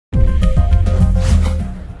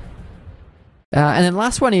And then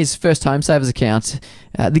last one is first home savers account.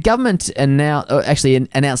 The government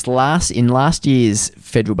announced in last year's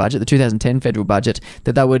federal budget, the 2010 federal budget,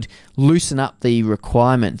 that they would loosen up the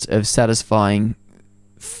requirement of satisfying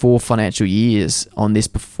 4 financial years on this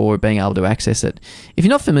before being able to access it. If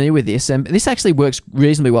you're not familiar with this, and this actually works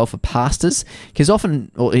reasonably well for pastors, because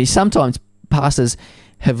sometimes pastors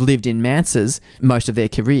have lived in mansards most of their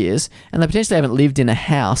careers, and they potentially haven't lived in a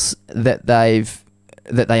house that they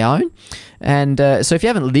own. And so if you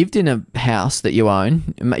haven't lived in a house that you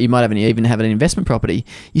own, you might even have an investment property,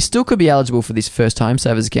 you still could be eligible for this first home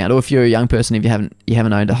savers account. Or if you're a young person, if you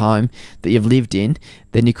haven't owned a home that you've lived in,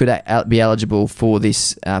 then you could be eligible for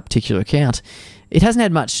this particular account. It hasn't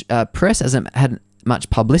had much press, hasn't had much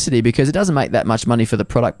publicity, because it doesn't make that much money for the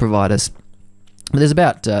product providers. But there's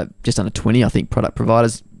about just under 20, I think, product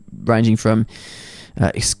providers, ranging from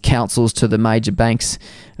councils to the major banks.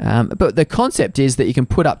 But the concept is that you can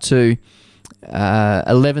put up to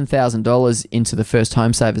 $11,000 into the first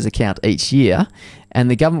home savers account each year,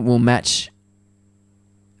 and the government will match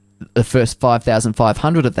the first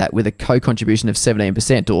 $5,500 of that with a co-contribution of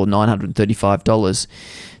 17%, or $935.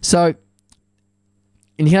 So, and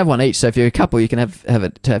you can have one each. So if you're a couple, you can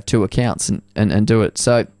have 2 accounts and do it.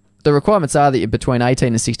 So the requirements are that you're between 18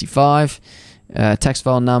 and 65. Tax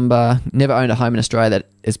file number, never owned a home in Australia that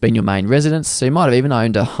has been your main residence. So you might have even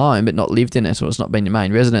owned a home but not lived in it, or it's not been your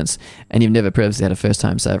main residence, and you've never previously had a first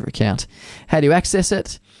home saver account. How do you access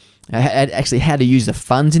it? How to use the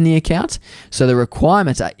funds in the account. So the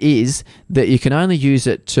requirement is that you can only use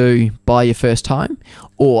it to buy your first home,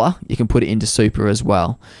 or you can put it into super as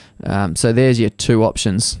well. So there's your 2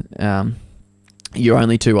 options. Your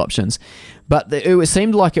only 2 options. But it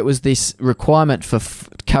seemed like it was this requirement for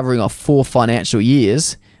covering off 4 financial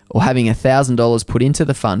years, or having $1,000 put into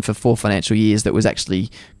the fund for 4 financial years, that was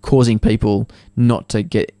actually causing people not to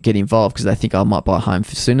get involved, because they think, I might buy a home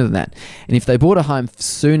sooner than that. And if they bought a home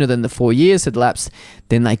sooner than the 4 years had lapsed,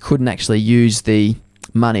 then they couldn't actually use the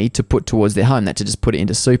money to put towards their home. They had to just put it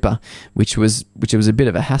into super, which was a bit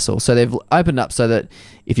of a hassle. So they've opened up so that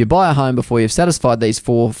if you buy a home before you've satisfied these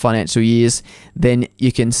 4 financial years, then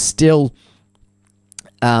you can still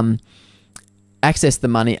access the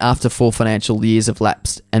money after 4 financial years have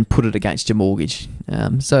lapsed and put it against your mortgage.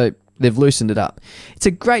 So they've loosened it up. It's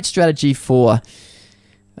a great strategy for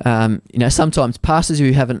sometimes pastors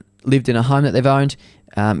who haven't lived in a home that they've owned.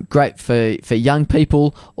 Great for young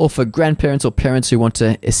people, or for grandparents or parents who want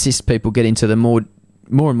to assist people get into the more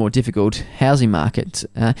and more difficult housing market.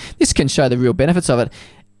 This can show the real benefits of it.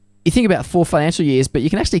 You think about 4 financial years, but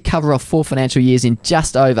you can actually cover off 4 financial years in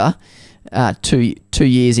just over 2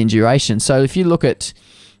 years in duration. So if you look at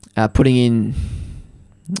putting in,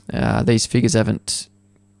 these figures haven't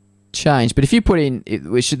changed, but if you put in,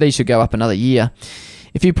 these should go up another year.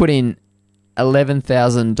 If you put in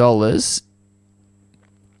 $11,000,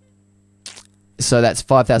 so that's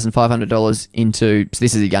 $5,500 into, so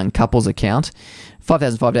this is a young couples account,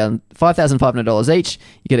 $5,500 each,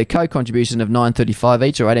 you get a co-contribution of $935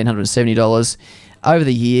 each, or $1,870. Over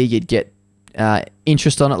the year, you'd get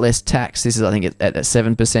interest on it, less tax. This is, I think, at a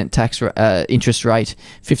 7% tax interest rate,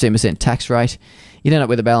 15% tax rate. You'd end up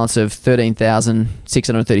with a balance of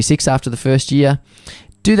 $13,636 after the first year.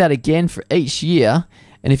 Do that again for each year,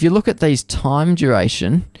 and if you look at these the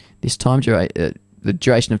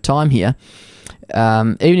duration of time here,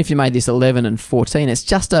 even if you made this 11 and 14, it's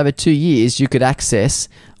just over 2 years you could access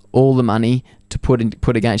all the money to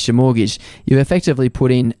put against your mortgage. You've effectively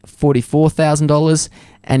put in $44,000,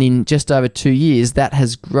 and in just over 2 years that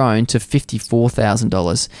has grown to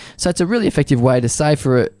 $54,000. So it's a really effective way to save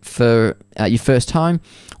for your first home,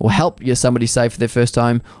 or help somebody save for their first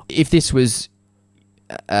home. If this was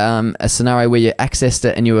a scenario where you accessed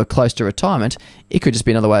it and you were close to retirement, it could just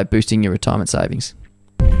be another way of boosting your retirement savings.